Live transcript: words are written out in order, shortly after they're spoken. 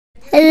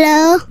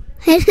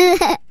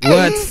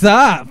What's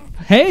up?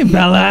 Hey,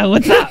 Bella,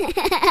 what's up?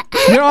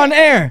 You're on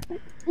air.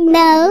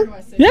 No.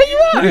 Yeah, you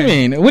are. What do you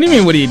mean? What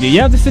do you do?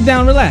 You have to sit down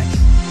and relax.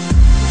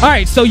 All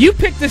right, so you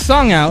picked this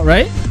song out,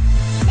 right?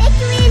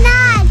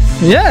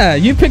 Yeah,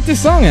 you picked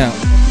this song out.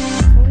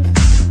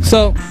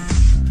 So,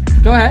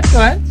 go ahead.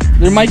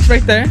 Your mic's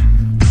right there.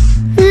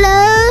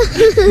 Hello.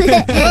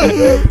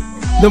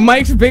 The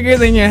mic's bigger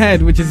than your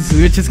head, which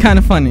is kind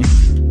of funny.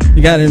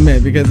 You gotta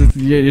admit, because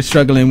you're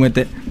struggling with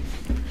it.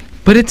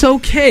 But it's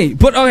okay.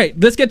 But okay,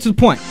 let's get to the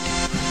point.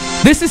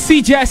 This is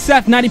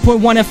CJSF 90.1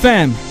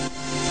 FM,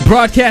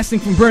 broadcasting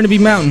from Burnaby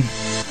Mountain.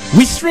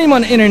 We stream on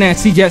the internet,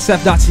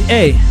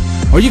 cjsf.ca,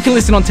 or you can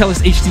listen on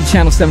Telus HD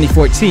channel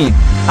 7014.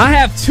 I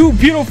have two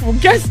beautiful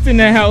guests in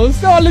the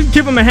house. Oh, let's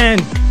give them a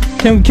hand.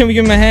 Can we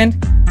give them a hand?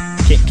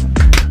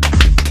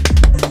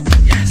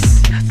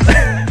 Yes.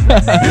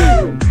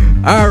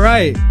 All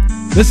right,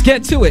 let's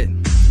get to it.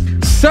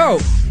 So,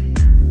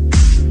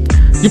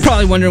 you're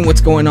probably wondering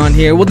what's going on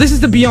here. Well, this is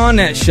the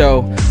Beyondthat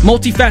show.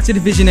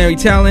 Multifaceted visionary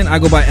talent. I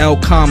go by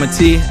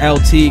L-T,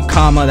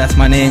 that's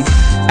my name.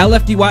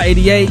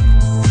 LFDY88.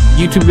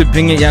 YouTube,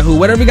 Bing it, Yahoo,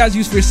 whatever you guys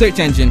use for your search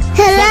engine.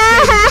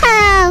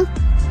 Hello.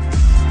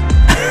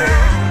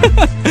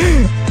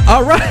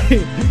 All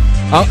right.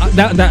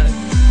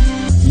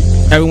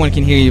 Everyone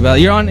can hear you, Bella.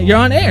 You're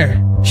on air.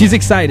 She's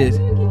excited.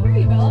 Everyone can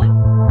hear you, Bella.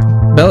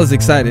 Bella's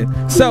excited.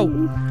 So,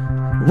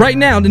 right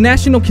now, the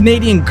National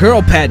Canadian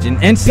Girl Pageant,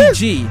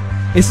 NCG,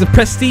 is a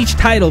prestige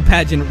title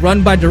pageant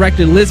run by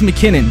director Liz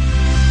McKinnon.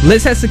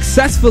 Liz has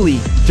successfully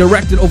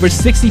directed over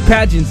 60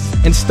 pageants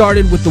and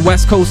started with the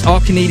West Coast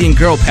All-Canadian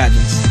Girl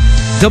Pageants.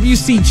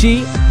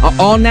 WCG, an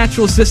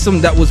all-natural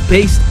system that was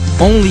based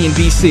only in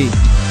BC.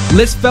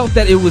 Liz felt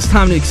that it was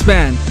time to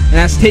expand and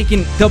has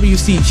taken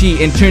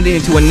WCG and turned it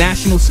into a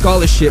national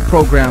scholarship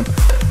program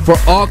for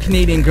all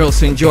Canadian girls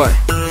to enjoy.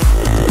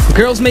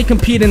 Girls may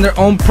compete in their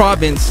own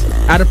province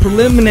at a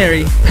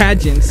preliminary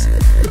pageants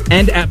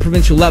and at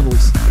provincial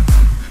levels.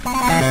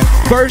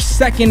 First,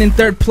 second, and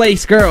third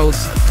place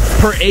girls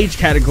per age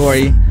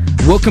category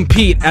will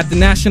compete at the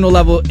national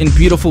level in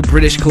beautiful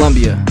British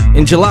Columbia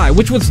in July,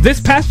 which was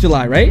this past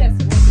July, right? Yes,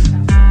 it was this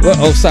past July. Well,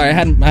 oh, sorry,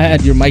 I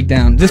had your mic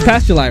down. This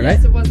past July, right?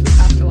 Yes, it was this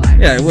past July.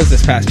 Yeah, it was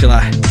this past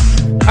July.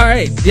 All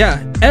right,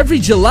 yeah. Every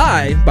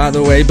July, by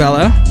the way,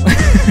 Bella,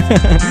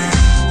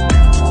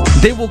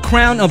 they will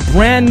crown a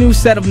brand new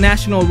set of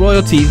national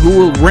royalty who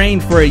will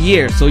reign for a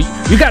year. So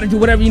you got to do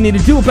whatever you need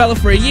to do, Bella,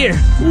 for a year.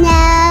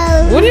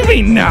 No. What do you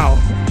mean, no?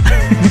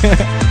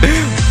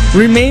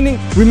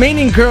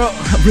 Remaining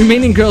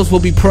girls will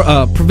be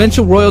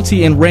provincial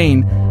royalty and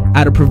reign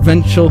at a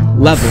provincial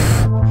level.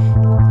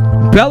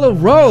 Bella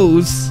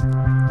rose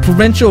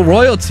provincial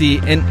royalty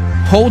and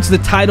holds the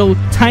title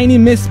Tiny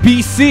Miss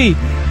BC.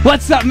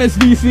 What's up, Miss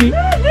BC?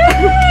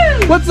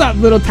 What's up,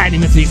 little Tiny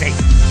Miss BC?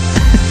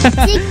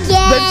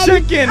 The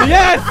chicken,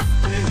 yes,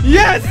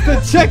 the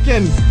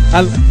chicken.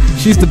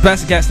 She's the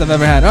best guest I've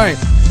ever had. All right.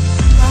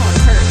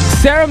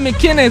 Sarah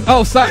McKinnon.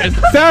 Oh, sorry,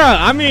 Sarah.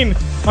 I mean,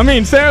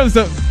 Sarah's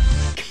the.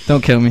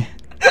 Don't kill me.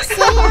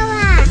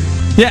 Sarah.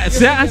 Yeah,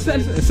 Sarah.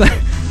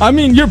 I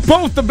mean, you're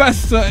both the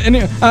best.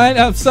 Anyway,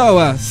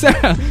 Sarah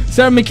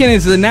McKinnon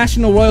is the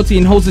national royalty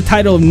and holds the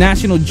title of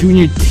National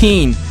Junior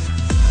Teen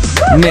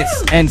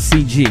Miss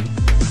NCG.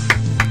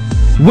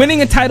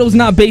 Winning a title is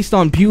not based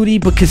on beauty,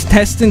 but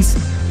contestants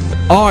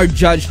are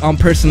judged on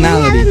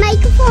personality. Do you have a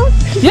microphone?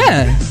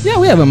 Yeah,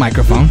 we have a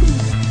microphone.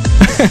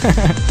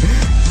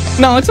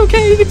 No, it's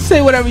okay. You can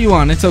say whatever you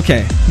want. It's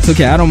okay.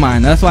 I don't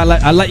mind. That's why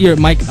I let your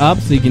mic up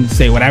so you can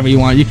say whatever you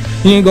want. You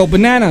can go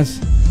bananas.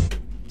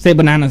 Say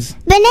bananas.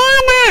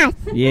 Bananas.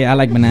 Yeah, I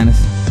like bananas.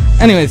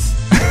 Anyways.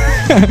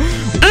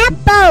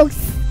 Apples.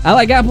 I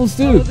like apples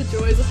too. Oh, the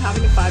joys of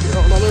having a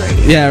 5-year-old on the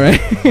radio. Yeah,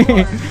 right.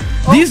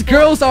 These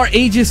girls are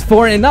ages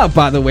 4 and up,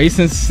 by the way,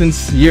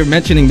 since you're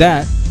mentioning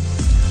that.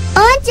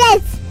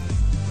 Oranges.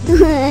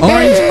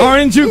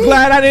 Orange, you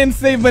glad I didn't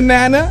say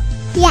banana?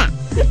 Yeah.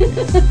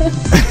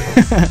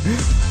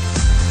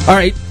 All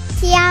right.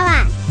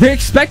 Tiara. They're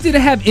expected to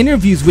have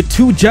interviews with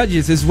 2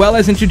 judges as well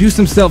as introduce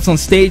themselves on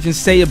stage and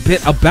say a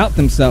bit about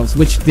themselves,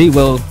 which they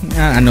will.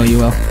 I know you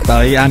will.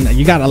 Bella,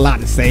 you got a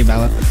lot to say,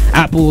 Bella.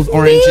 Apples,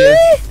 oranges.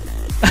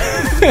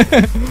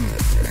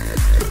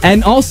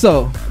 And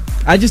also,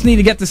 I just need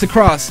to get this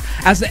across.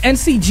 As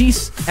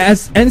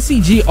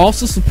NCG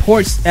also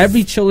supports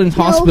every children's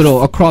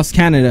hospital across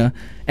Canada,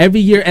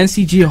 every year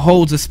NCG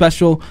holds a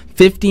special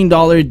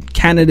 $15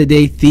 Canada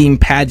Day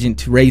themed pageant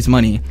to raise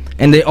money.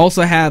 And they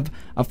also have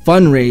a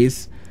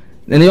fundraise.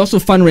 And they also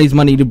fundraise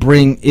money to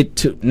bring it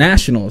to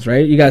nationals,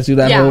 right? You guys do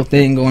that whole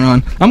thing going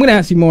on. I'm going to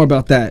ask you more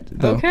about that,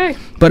 though. Okay.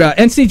 But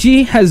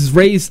NCG has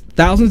raised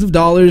thousands of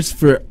dollars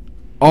for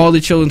all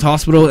the children's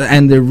hospital,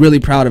 and they're really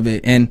proud of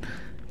it. And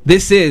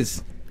this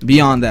is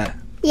Beyondthat.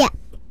 Yeah.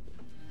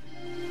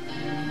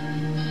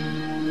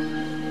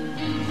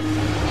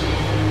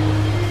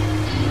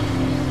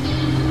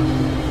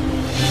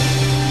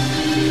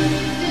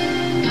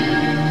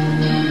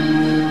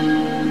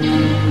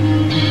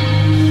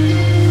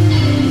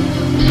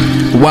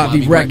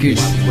 Waaayyy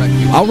Records.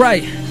 All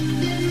right.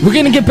 We're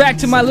gonna get back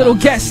to my little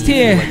guest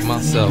here. Like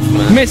myself,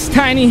 man. Miss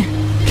Tiny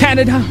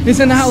Canada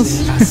is in the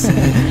house.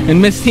 And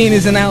Miss Teen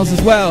is in the house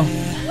as well.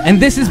 And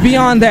this is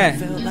Beyond That.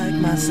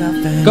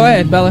 Go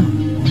ahead, Bella.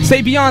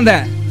 Say Beyond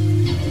That.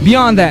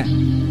 Beyond That.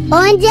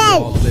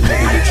 Oranges.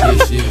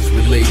 Issues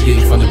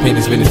related from the pain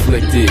that's been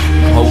inflicted.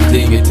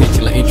 Holding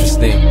attention like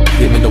interesting.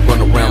 Giving the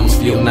runarounds,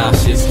 feel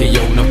nauseous.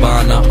 KO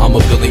Nirvana, I'm a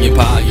billion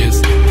empires.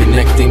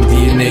 Connecting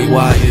DNA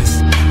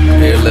wires.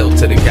 Parallel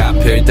to the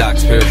God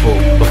paradox parable.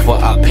 Before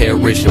I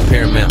perish, a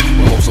paramount.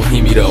 Also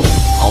hear me though.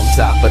 On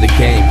top of the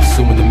game,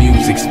 assuming the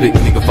music, spit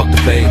nigga, fuck the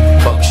fame.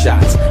 Fuck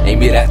shots,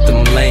 aim it at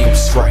them lame.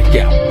 Strike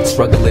out,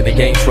 struggling the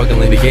game.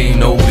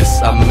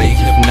 Notice I make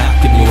it, if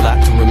not, give you a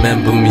lot to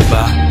remember me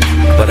by.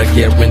 But I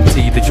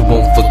guarantee that you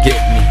won't forget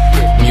me.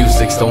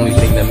 Music's the only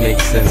thing that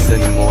makes sense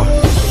anymore.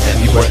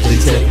 Every breath they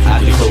take, I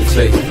decode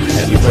fate.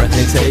 Every breath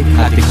they take,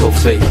 I decode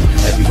fate.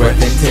 Every breath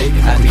they take,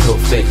 I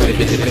decode fate. The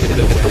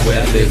way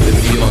I live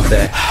is beyond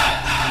that.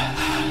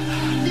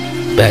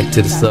 Back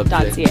to the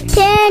subject.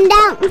 Turn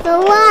down for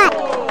what?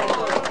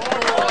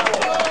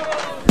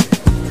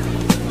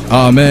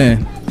 Oh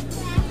man.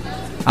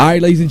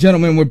 Alright, ladies and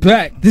gentlemen, we're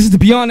back. This is the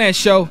Beyond That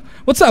show.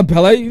 What's up,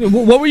 Bella?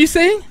 What were you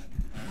saying?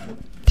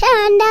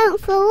 Turn down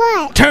for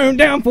what? Turn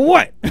down for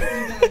what?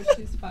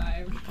 She's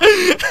 5.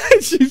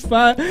 She's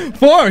 5.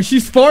 4.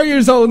 She's 4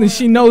 years old and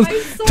she knows.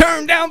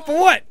 Turn down for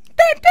what?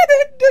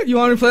 You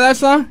want to play that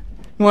song?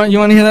 You want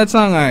to hear that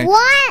song? All right.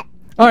 What?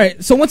 All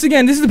right. So once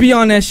again, this is the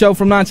Beyond That show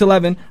from 9 to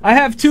 11. I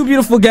have 2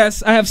 beautiful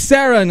guests. I have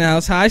Sarah in the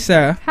house. Hi,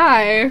 Sarah.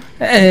 Hi.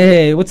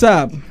 Hey, what's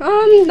up?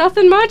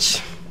 Nothing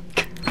much.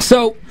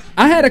 So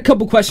I had a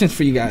couple questions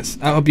for you guys.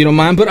 I hope you don't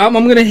mind, but I'm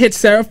gonna hit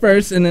Sarah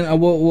first, and then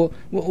we'll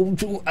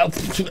all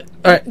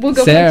right. We'll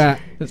go Sarah.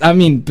 I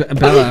mean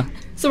Bella.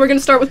 So we're gonna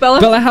start with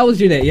Bella? Bella, how was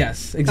your day?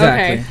 Yes,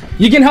 exactly. Okay.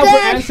 You can help her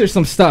Good. answer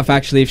some stuff.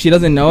 Actually, if she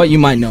doesn't know it, you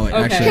might know it.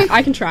 Okay, Actually.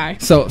 I can try.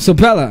 So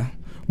Bella,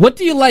 what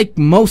do you like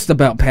most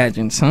about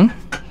pageants, huh?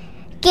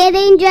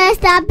 Getting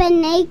dressed up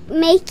and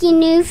making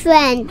new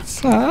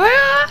friends.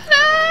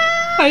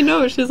 I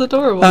know, she's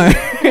adorable.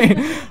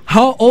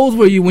 How old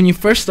were you when you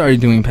first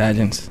started doing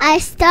pageants? I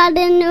started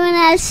when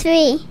I was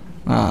 3.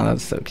 Oh,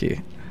 that's so cute.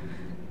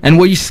 And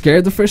were you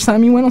scared the first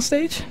time you went on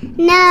stage?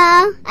 No,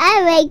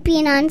 I like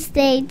being on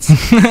stage.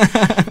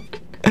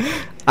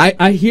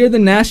 I hear the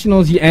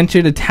Nationals you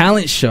entered a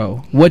talent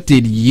show. What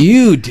did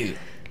you do?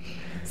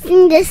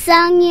 Sing the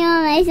song "You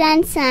Are My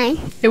Sunshine."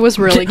 It was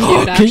really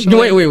cute,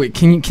 actually. Wait.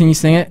 Can you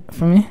sing it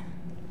for me?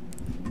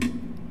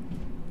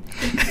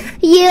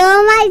 You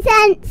are my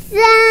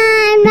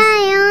sunshine, my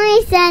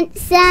only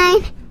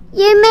sunshine.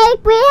 You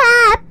make me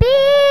happy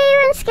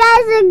when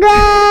skies are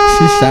gray.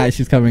 She's shy.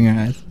 She's covering her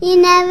eyes. You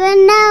never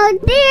know,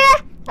 dear,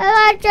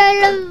 about your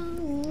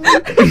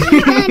love.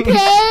 Don't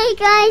take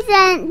my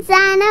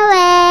sunshine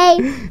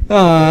away.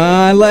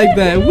 Aw, I like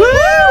that. Woo!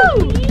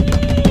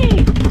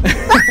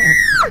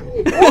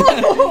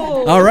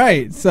 All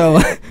right,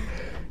 so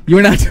you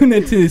were not tuned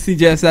into the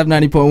CJSF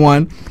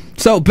 90.1.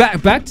 So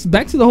back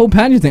to the whole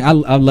pageant thing. I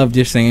loved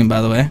your singing,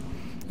 by the way.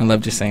 I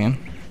loved your singing.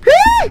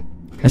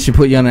 I should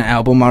put you on an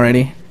album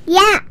already.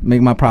 Yeah.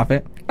 Make my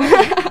profit.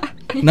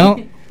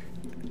 No?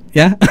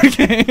 Yeah?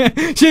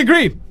 Okay. She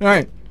agreed. All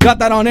right. Got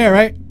that on air,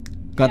 right?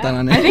 Got that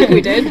on air. I think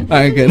we did. All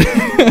right, good.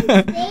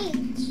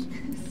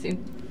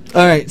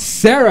 All right,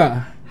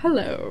 Sarah.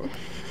 Hello.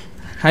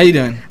 How you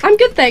doing? I'm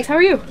good, thanks. How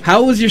are you?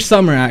 How was your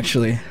summer,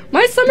 actually?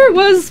 My summer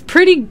was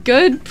pretty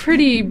good,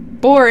 pretty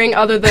boring,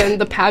 other than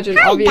the pageant,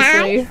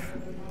 obviously.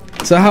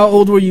 So how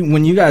old were you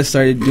when you guys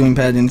started doing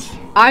pageants?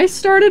 I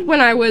started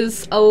when I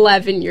was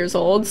 11 years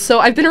old, so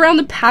I've been around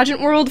the pageant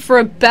world for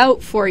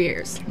about 4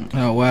 years.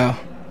 Oh, wow.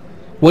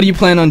 What do you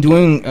plan on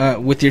doing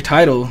with your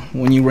title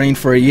when you reign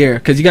for a year?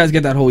 Because you guys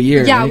get that whole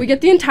year, Yeah, right? we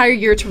get the entire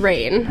year to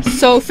reign.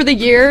 So for the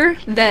year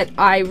that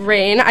I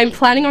reign, I'm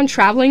planning on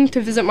traveling to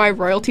visit my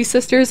royalty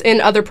sisters in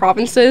other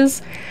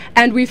provinces,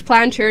 and we've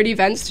planned charity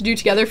events to do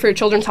together for a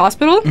children's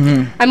hospital.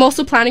 I'm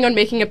also planning on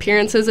making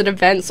appearances at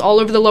events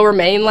all over the Lower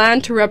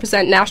Mainland to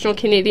represent National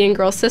Canadian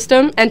Girls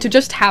System and to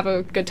just have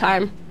a good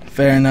time.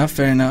 Fair enough,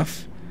 fair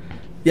enough.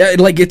 Yeah,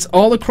 like it's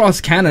all across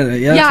Canada.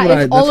 Yeah, Yeah,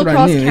 that's what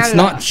I knew. It's Canada.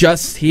 not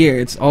just here.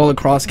 It's all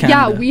across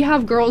Canada. Yeah, we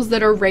have girls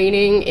that are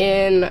reigning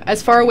in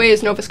as far away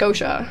as Nova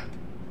Scotia.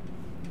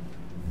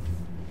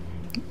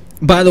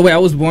 By the way, I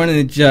was born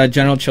in a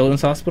General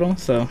Children's Hospital,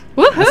 so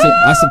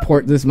Woohoo! I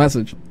support this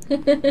message.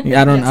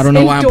 Yeah, I don't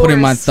know why I'm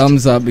putting my endorsed.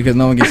 thumbs up because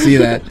no one can see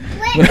that.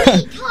 Let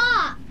me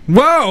talk.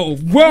 Whoa,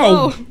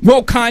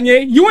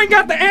 Kanye, you ain't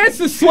got the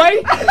answer,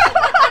 Sway.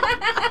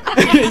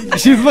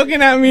 She's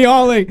looking at me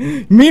all like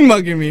mean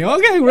mugging me.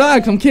 Okay,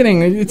 relax. I'm kidding.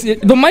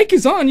 The mic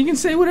is on. You can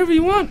say whatever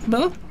you want,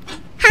 Bella.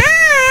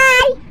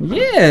 Hi.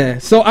 Yeah.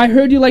 So I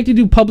heard you like to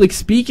do public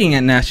speaking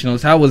at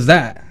nationals. How was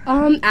that?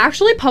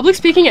 Actually, public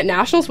speaking at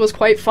nationals was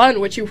quite fun,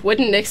 which you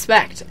wouldn't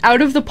expect.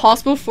 Out of the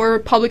possible 4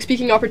 public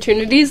speaking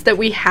opportunities that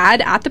we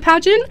had at the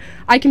pageant,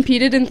 I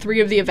competed in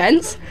 3 of the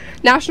events.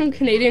 National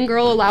Canadian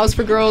Girl allows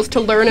for girls to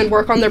learn and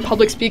work on their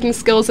public speaking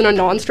skills in a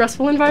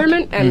non-stressful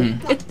environment,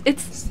 and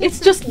it's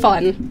just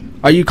fun.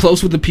 Are you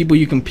close with the people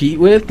you compete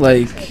with?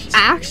 Like,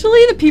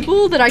 actually, the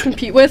people that I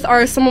compete with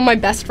are some of my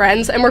best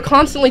friends, and we're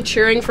constantly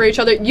cheering for each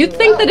other. You'd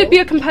think that it'd be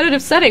a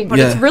competitive setting, but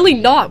it's really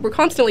not. We're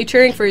constantly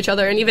cheering for each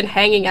other and even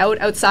hanging out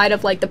outside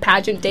of like the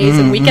pageant days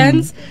and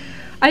weekends.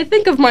 I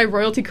think of my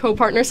royalty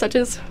co-partners such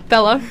as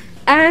Bella,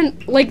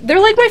 and like they're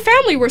like my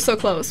family. We're so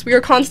close. We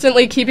are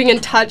constantly keeping in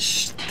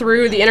touch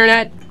through the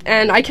internet,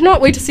 and I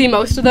cannot wait to see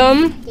most of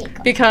them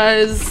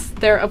because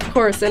they're of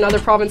course in other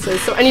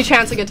provinces. So any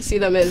chance I get to see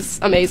them is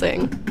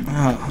amazing.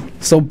 oh.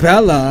 So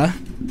Bella,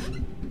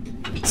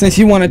 since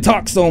you want to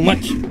talk so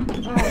much,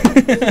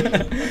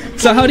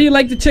 so how do you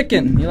like the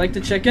chicken? You like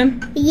the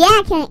chicken?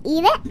 Yeah, can I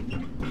eat it?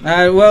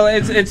 Well,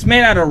 it's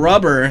made out of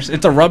rubber.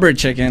 It's a rubber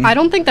chicken. I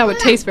don't think that would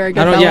taste very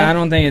good. I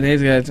don't think it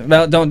tastes good.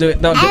 Well, don't do it.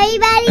 Don't do it.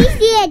 Everybody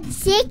see a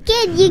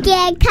chicken, you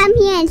can come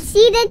here and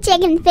see the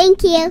chicken.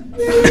 Thank you.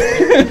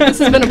 This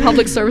has been a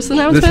public service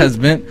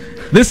announcement.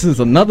 This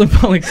is another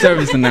public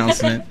service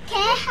announcement. Can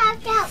I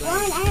have that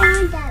one? I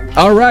want that one.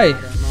 All right.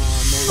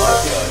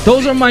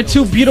 Those are my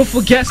 2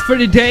 beautiful guests for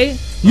today.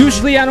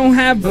 Usually I don't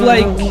have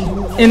like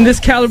in this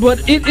caliber,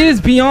 but it is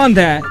Beyond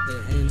That.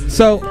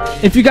 So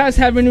if you guys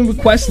have any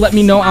requests, let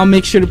me know. I'll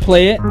make sure to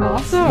play it.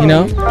 Awesome. You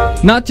know,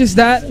 not just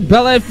that,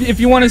 Bella. If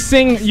you want to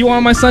sing "You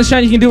Are My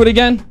Sunshine," you can do it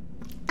again.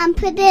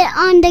 Put it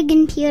on the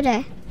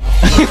computer.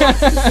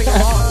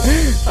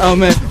 Oh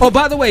man. Oh,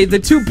 by the way, the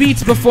 2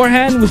 beats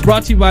beforehand was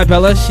brought to you by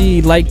Bella.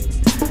 She liked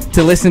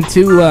to listen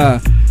to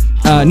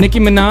Nicki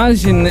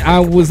Minaj, and I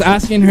was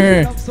asking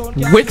her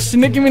which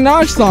Nicki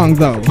Minaj song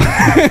though.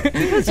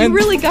 Because you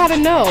really gotta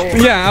know.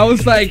 Yeah, I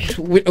was like,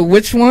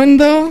 which one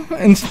though?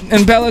 And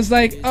Bella's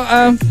like,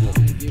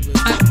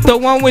 the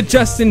one with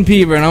Justin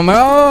Bieber, and I'm like,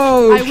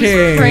 oh,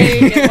 okay. I was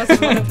praying it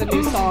wasn't one of the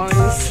new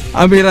songs.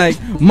 I'd be like,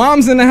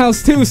 Mom's in the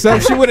house too, so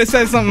if she would have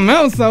said something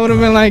else, I would have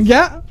been like,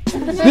 yeah,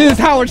 this is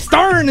Howard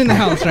Stern in the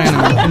house right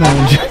now.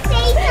 No.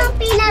 Say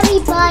something,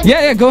 everybody.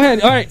 Yeah, go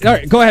ahead. All right,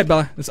 go ahead,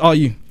 Bella. It's all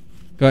you.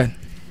 Go ahead.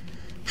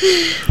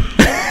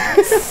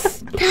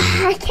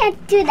 I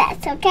can't do that,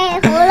 okay?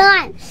 Hold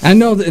on. I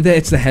know that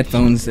it's the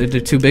headphones. They're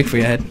too big for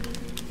your head.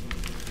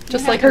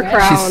 Just like her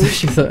crown.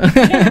 She's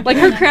like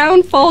her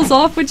crown falls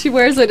off when she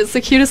wears it. It's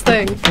the cutest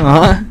thing.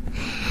 Everybody,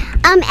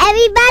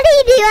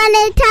 do you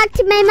want to talk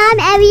to my mom?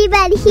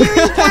 Everybody, here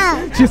we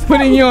go. She's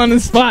putting you on the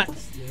spot.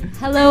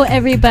 Hello,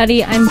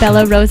 everybody. I'm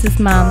Bella Rose's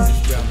mom.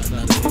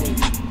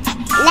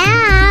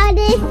 Now,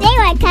 they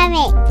were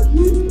coming.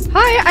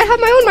 Hi, I have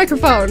my own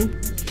microphone.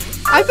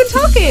 I've been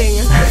talking.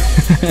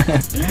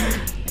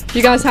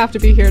 You guys have to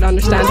be here to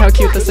understand how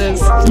cute this is.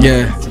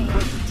 Yeah.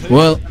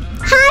 Well.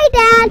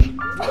 Hi, Dad.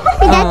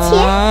 That's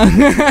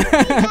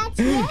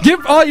you. Give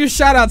all your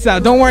shout-outs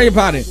out. Don't worry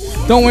about it.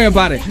 Don't worry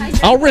about it.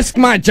 I'll risk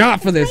my job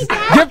for this.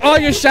 Give all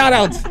your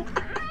shout-outs.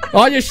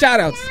 All your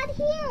shout-outs.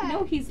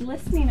 No, he's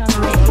listening on the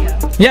radio.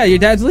 Yeah, your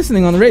dad's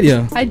listening on the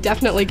radio. I'd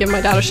definitely give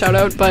my dad a shout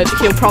out, but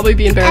he'll probably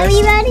be embarrassed.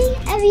 Everybody.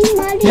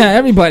 Yeah,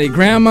 everybody.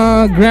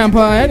 Grandma,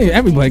 grandpa,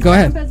 everybody. Go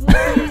ahead.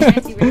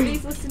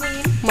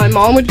 My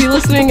mom would be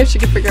listening if she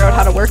could figure out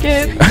how to work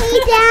it. Hey,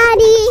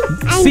 Daddy.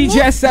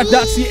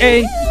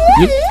 CJSF.ca.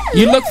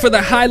 You look for the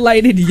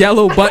highlighted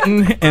yellow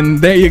button,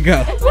 and there you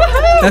go.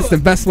 That's the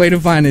best way to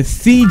find it.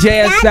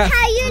 CJSF. That's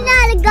how you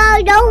know to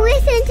go. Don't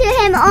listen to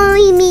him.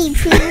 Only me,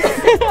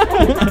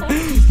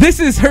 please. This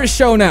is her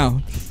show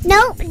now.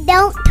 Nope,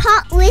 don't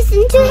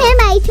listen to him.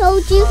 I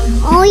told you.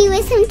 Only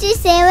listen to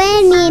Sarah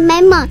and me and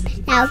my mom.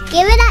 Now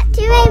give it up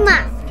to my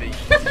mom.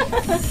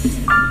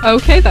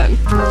 Okay then.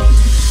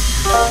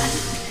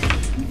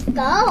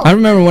 Go. I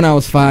remember when I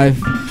was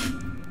 5.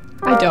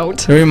 I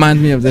don't. It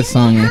reminds me of this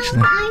song,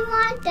 actually. I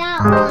want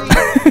that one.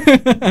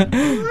 I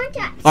want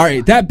that. All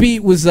right, that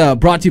beat was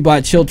brought to you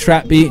by Chill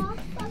Trap Beat.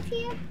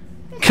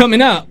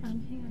 Coming up,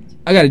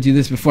 I gotta do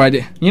this before I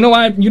do. You know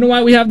why? You know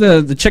why we have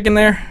the chicken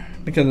there?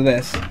 Because of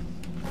this.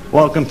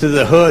 Welcome to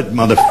the hood,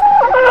 mother.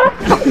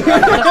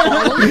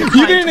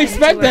 You didn't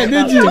expect that,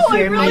 did you?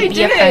 I really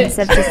did.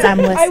 Offensive to some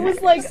listeners. I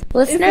was like,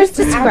 listeners'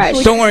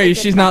 discretion. Don't worry,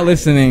 she's not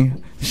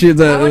listening. The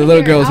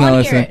little girl's not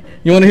listening.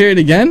 You want to hear it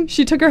again?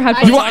 She took her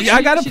headphones off.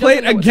 I gotta play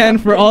it again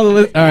for all the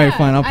listeners. All right,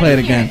 fine, I'll play it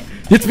again.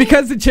 It's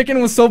because the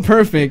chicken was so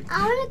perfect.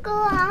 I want to go.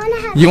 I want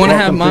to have. You want to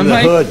have my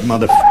mic? Hood,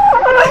 mother.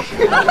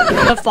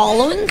 The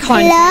following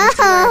content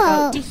you're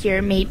about to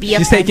hear may be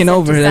She's taking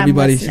over,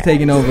 everybody. She's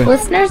taking over.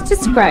 Listeners'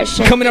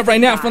 discretion. Coming up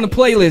right now from the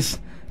playlist,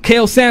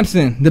 Kale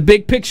Sampson, The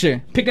Big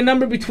Picture. Pick a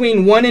number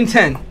between 1 and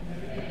 10.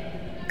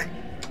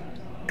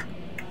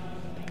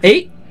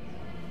 8?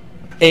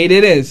 8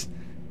 it is.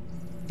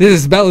 This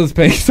is Bella's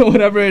pick, so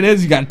whatever it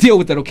is, you gotta deal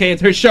with it, okay?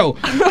 It's her show.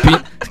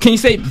 Can you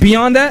say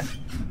Beyond That?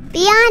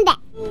 Beyond That.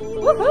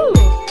 Woohoo!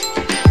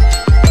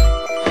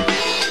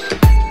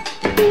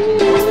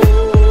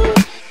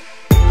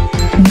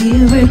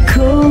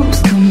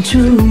 Miracles come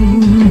true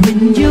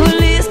when you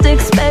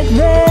expect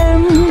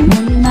them.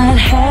 What might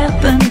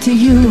happen to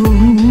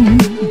you?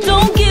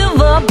 Don't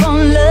give up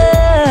on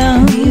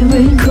love.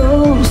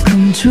 Miracles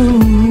come true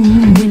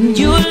when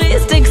you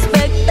least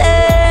expect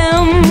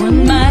them. What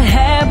might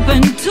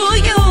happen to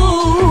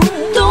you?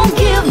 Don't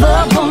give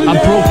up on love.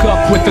 I broke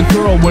up with a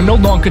girl, we're no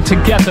longer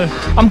together.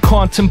 I'm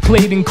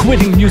contemplating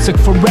quitting music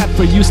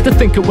forever. Used to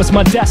think it was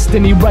my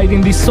destiny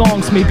writing these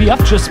songs. Maybe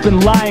I've just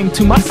been lying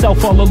to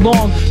myself all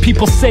along.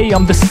 People say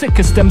I'm the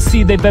sickest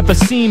MC they've ever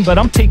seen, but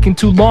I'm taking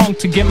too long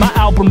to get my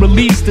album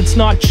released. It's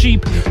not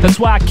cheap, that's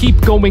why I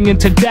keep going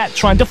into debt,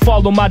 trying to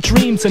follow my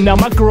dreams. And now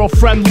my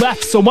girlfriend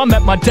left, so I'm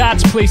at my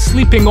dad's place,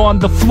 sleeping on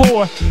the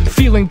floor,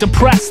 feeling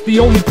depressed, the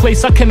only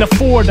place I can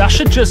afford. I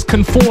should just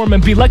conform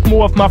and be like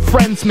more of my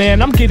friends,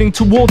 man. I'm getting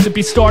too old to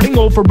be starting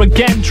over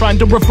again, trying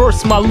to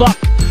reverse my luck.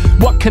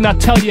 What can I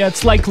tell ya?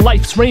 It's like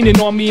life's raining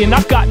on me and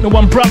I've got no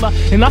umbrella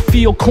and I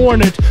feel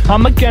cornered.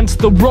 I'm against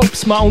the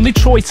ropes, my only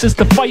choice is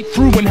to fight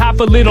through and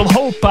have a little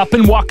hope. I've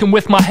been walking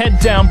with my head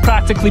down,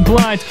 practically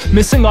blind,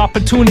 missing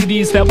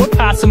opportunities that were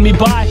passing me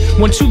by.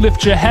 Once you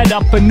lift your head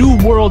up, a new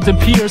world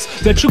appears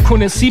that you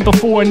couldn't see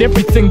before, and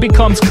everything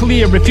becomes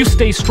clear. If you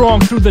stay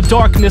strong, through the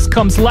darkness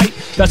comes light.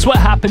 That's what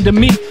happened to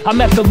me. I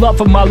met the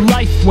love of my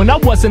life when I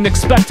wasn't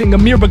expecting. A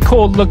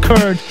miracle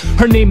occurred.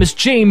 Her name is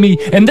Jamie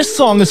and this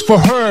song is for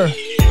her.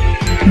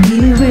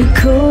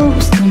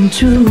 Miracles come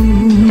true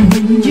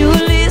when you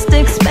least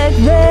expect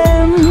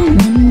them.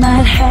 What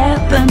might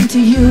happen to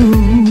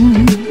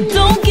you?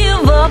 Don't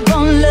give up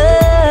on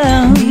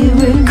love.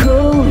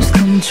 Miracles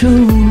come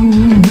true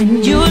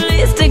when you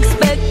least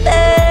expect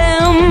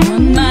them.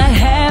 What might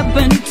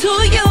happen to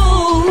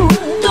you?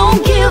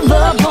 Don't give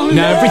up on love.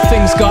 Now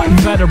everything's gotten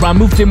better, I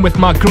moved in with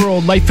my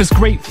girl. Life is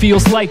great,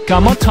 feels like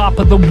I'm on top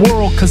of the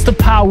world. Cause the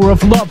power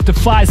of love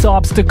defies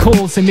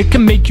obstacles, and it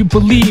can make you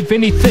believe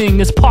anything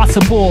is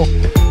possible.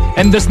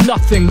 And there's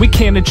nothing we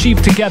can't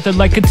achieve together,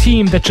 like a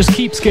team that just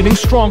keeps getting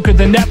stronger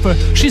than ever.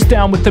 She's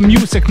down with the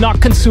music,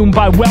 not consumed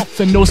by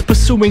wealth, and knows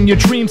pursuing your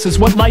dreams is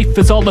what life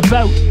is all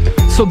about.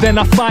 So then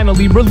I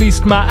finally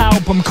released my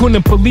album.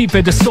 Couldn't believe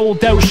it, a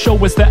sold out show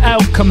was the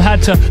outcome.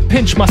 Had to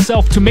pinch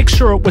myself to make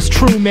sure it was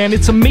true. Man,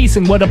 it's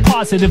amazing what a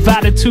positive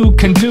attitude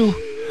can do.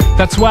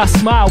 That's why I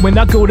smile when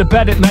I go to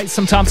bed at night.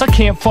 Sometimes I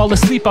can't fall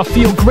asleep, I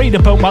feel great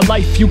about my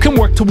life. You can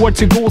work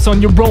towards your goals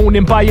on your own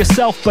and by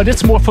yourself, but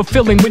it's more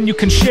fulfilling when you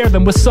can share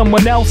them with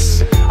someone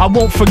else. I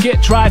won't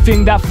forget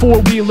driving that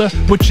four-wheeler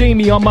with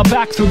Jamie on my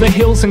back through the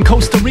hills in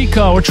Costa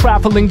Rica, or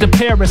traveling to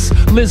Paris,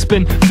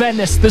 Lisbon,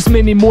 Venice. There's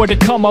many more to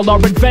come, all our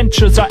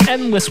adventures are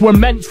endless. We're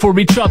meant for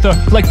each other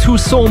like two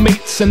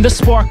soulmates, and the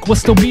spark will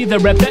still be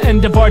there at the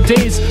end of our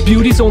days.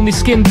 Beauty's only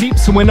skin deep,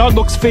 so when our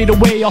looks fade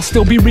away, I'll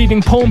still be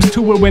reading poems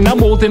to her when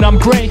I'm old and I'm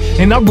gray.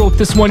 And I wrote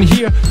this one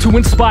here to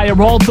inspire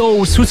all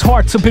those whose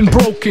hearts have been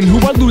broken, who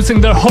are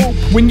losing their hope.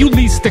 When you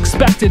least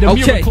expect it, a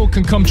miracle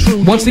can come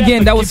true. Once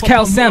again, that was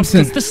Cal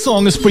Sampson. This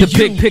song is for The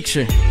Big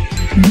Picture.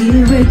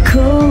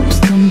 Miracles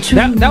come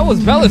true. That was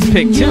Bella's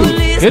pick too.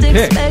 Good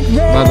pick,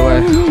 by the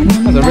way.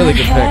 That was a really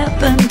good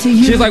pick.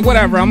 She's like,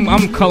 whatever,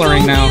 I'm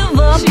coloring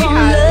now.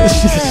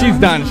 She's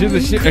done.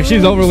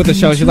 She's over with the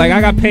show. She's like, I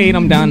got paid,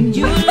 I'm done.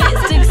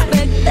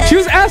 She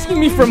was asking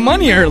me for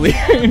money earlier.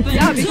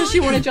 Yeah, because she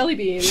wanted jelly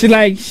beans. She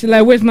like,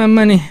 where's my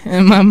money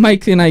and my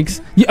mic and Ike's?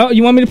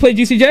 You want me to play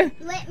Juicy J?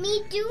 Let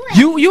me do it.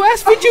 You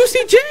asked for Juicy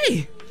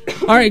J.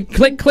 All right,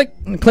 click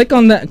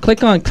on that.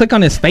 Click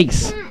on his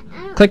face.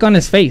 Click on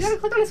his face. You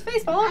gotta click on his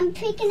face, Paul. I'm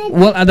picking it.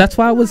 Well, that's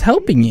why I was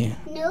helping you.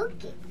 No.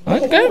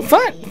 Okay,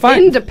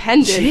 fine.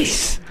 Independent.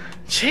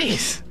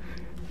 Jeez.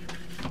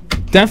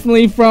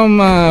 Definitely from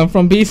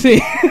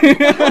BC.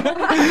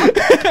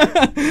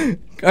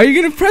 Are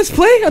you gonna press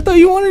play? I thought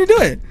you wanted to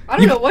do it. I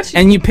don't know what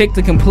And you picked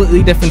a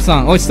completely different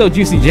song. Oh, it's still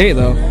Juicy J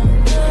though.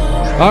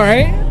 All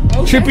right.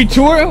 Okay. Trippy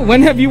Tour.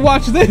 When have you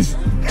watched this?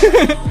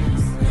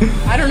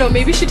 I don't know.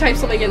 Maybe she typed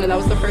something in and that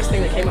was the first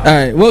thing that came up. All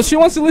right. Well, she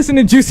wants to listen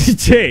to Juicy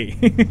J.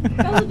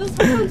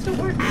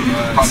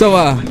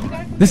 So,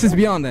 this is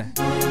Beyond That.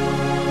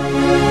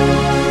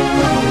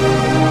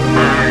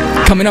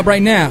 Coming up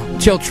right now,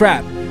 Chill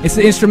Trap. It's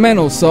the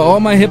instrumental. So all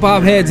my hip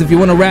hop heads, if you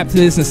want to rap to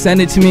this and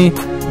send it to me,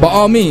 by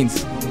all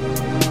means.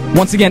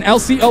 Once again,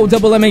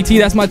 LCOMMAT,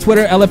 that's my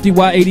Twitter.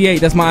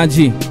 LFDY88, that's my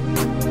IG.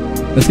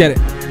 Let's get it.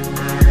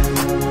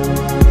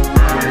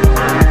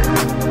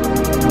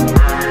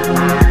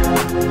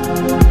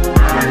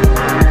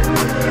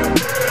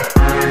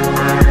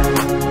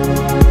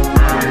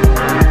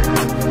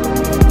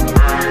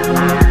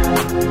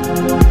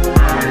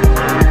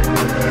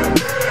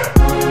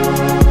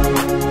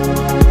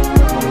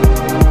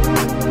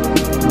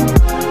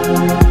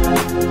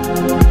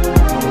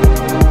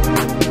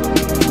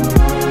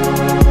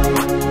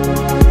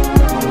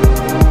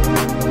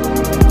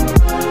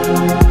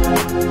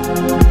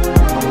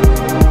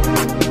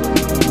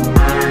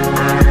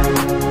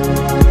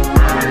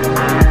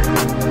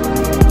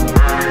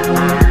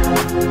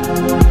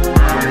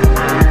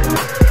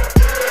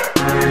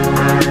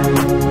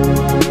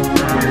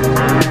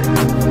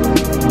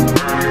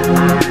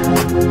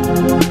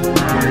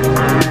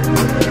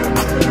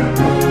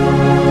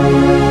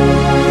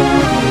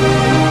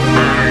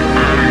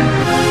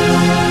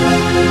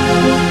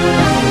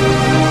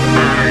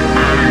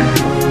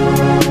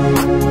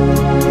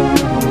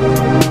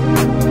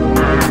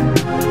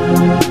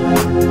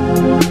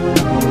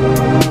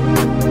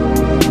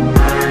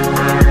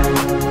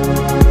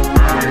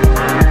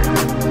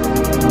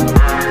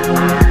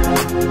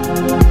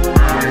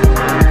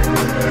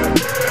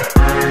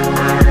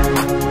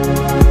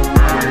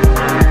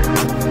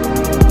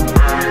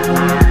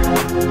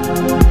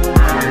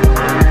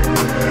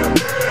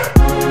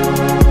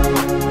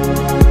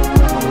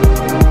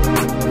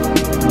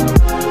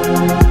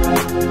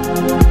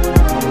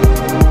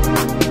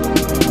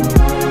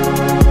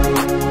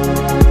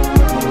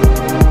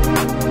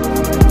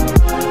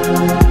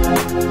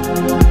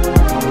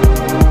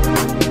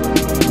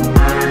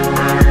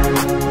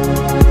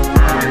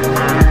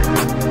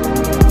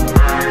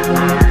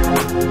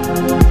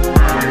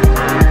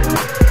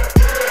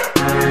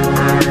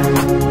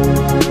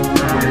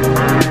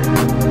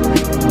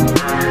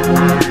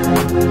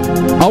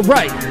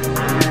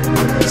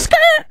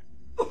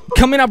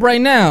 coming up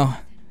right now,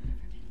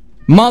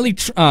 Molly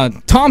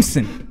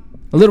Thompson.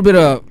 A little bit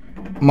of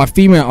my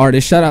female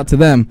artist. Shout out to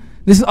them.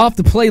 This is off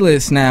the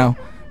playlist now.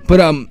 But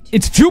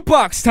it's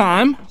jukebox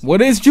time.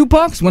 What is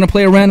jukebox? Want to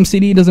play a random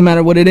CD? Doesn't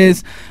matter what it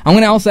is. I'm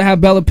going to also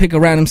have Bella pick a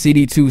random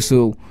CD too,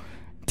 so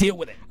deal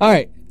with it. All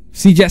right.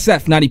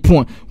 CJSF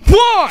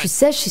 90.1. She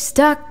says she's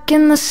stuck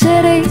in the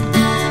city,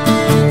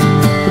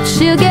 but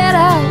she'll get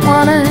out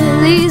one of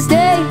these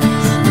days.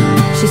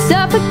 She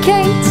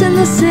suffocates in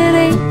the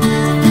city.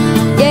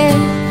 Yeah,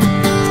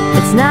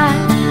 it's not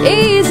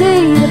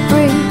easy to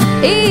breathe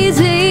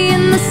easy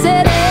in the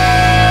city.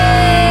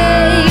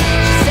 She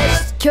says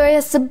she's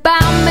curious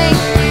about me.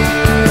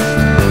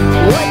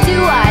 What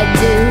do I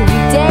do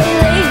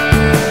daily?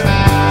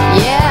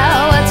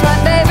 Yeah, what's my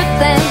favorite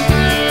thing?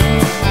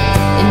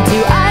 And do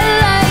I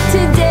like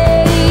to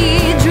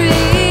daydream?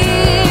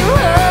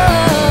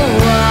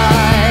 Oh, I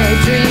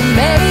dream.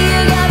 Maybe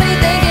you got me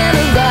thinking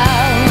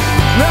about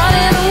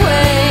running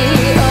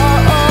away.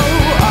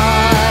 Oh,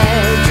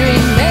 I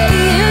dream.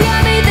 Maybe you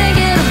got me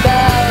thinking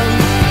about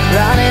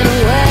running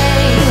away.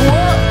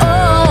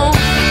 Whoa.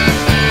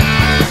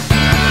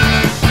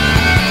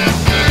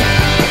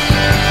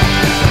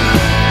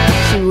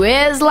 She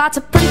wears lots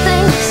of pretty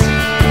things,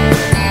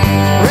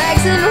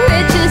 rags and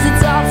riches,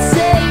 it's all the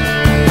same.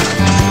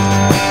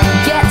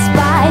 Gets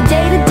by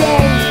day to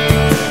day.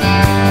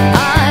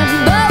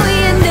 I'm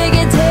Bowie and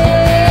nicotine.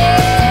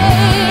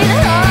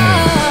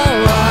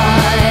 Oh,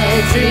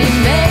 I dream.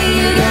 Maybe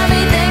you got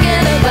me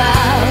thinking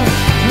about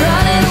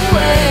running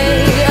away.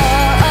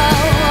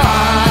 Oh, I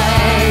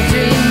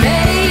dream.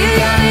 Maybe you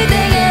got me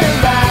thinking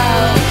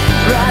about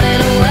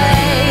running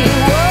away.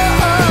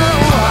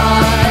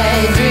 Whoa, I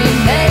dream.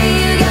 Maybe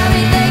you got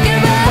me thinking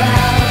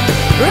about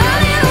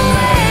running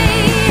away.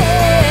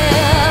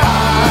 Yeah, I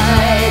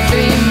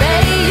dream.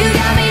 Maybe you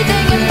got me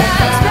thinking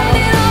about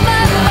spending all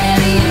my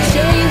money and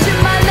changing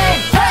my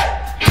name. Hey!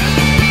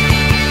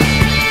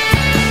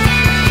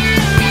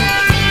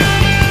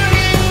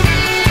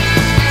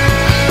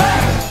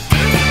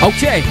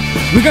 Okay,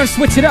 we're going to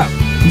switch it up.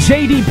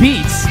 JD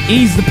Beats,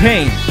 Ease the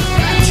Pain.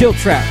 Chill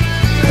Trap.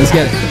 Let's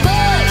get it.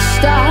 Bus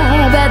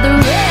stop at the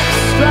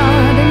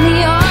restaurant in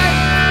the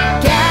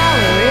art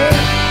gallery.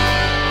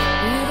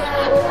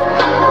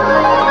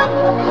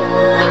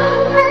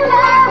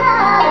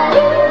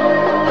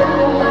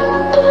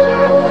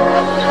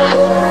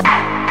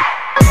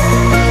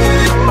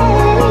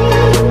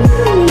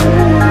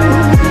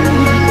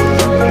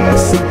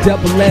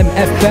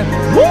 CJSF-FM.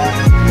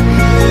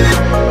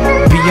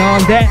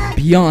 Beyond that,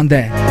 beyond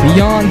that,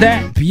 beyond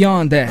that,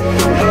 beyond that.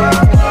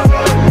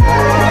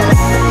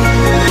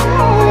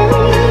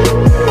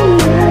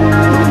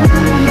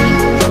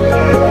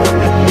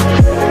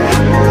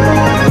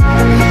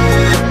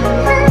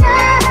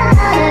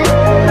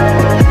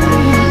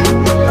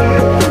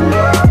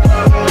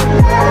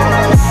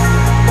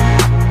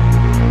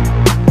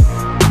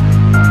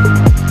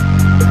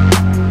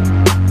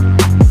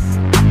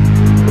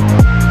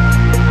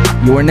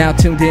 You are now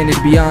tuned in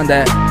to Beyond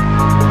That.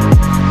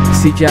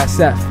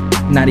 CJSF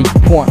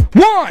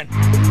 90.1.